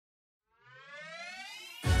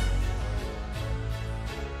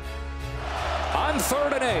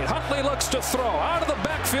3rd and 8. Huntley looks to throw. Out of the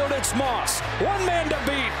backfield, it's Moss. One man to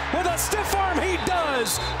beat. With a stiff arm, he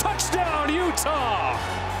does. Touchdown, Utah.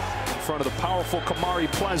 In front of the powerful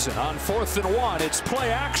Kamari Pleasant. On 4th and 1, it's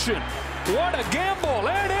play action. What a gamble,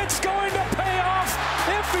 and it's going to pay off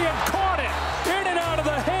if he had caught it. In and out of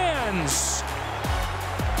the hands.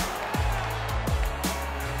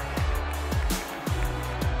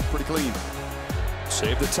 Pretty clean.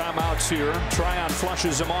 Save the timeouts here. Tryon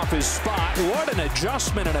flushes him off his spot. What an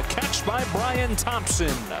adjustment and a catch by Brian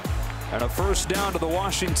Thompson. And a first down to the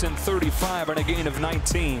Washington 35 and a gain of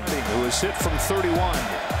 19. It was hit from 31.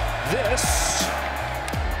 This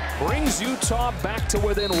brings Utah back to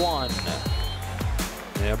within 1.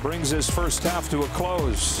 It brings his first half to a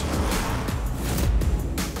close.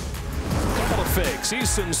 Couple of fakes.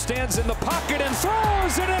 Eason stands in the pocket and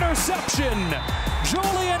throws an interception.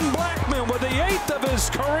 Julian Blackman with the 8th of his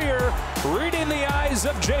career, reading the eyes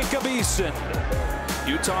of Jacob Eason.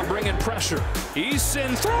 Utah bringing pressure.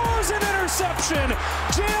 Eason throws an interception.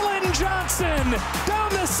 Jaylon Johnson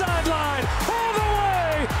down the sideline, all the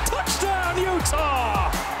way. Touchdown,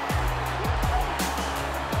 Utah.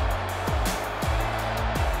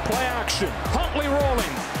 Play action. Huntley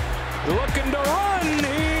rolling. Looking to run.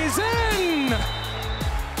 He's in.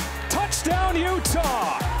 Touchdown,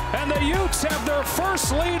 Utah. And the Utes have their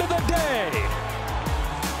first lead of the day.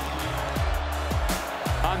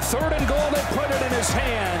 On 3rd and goal, they put it in his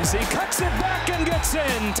hands. He cuts it back and gets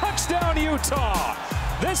in. Touchdown, Utah.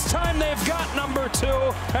 This time they've got number 2,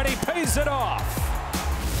 and he pays it off.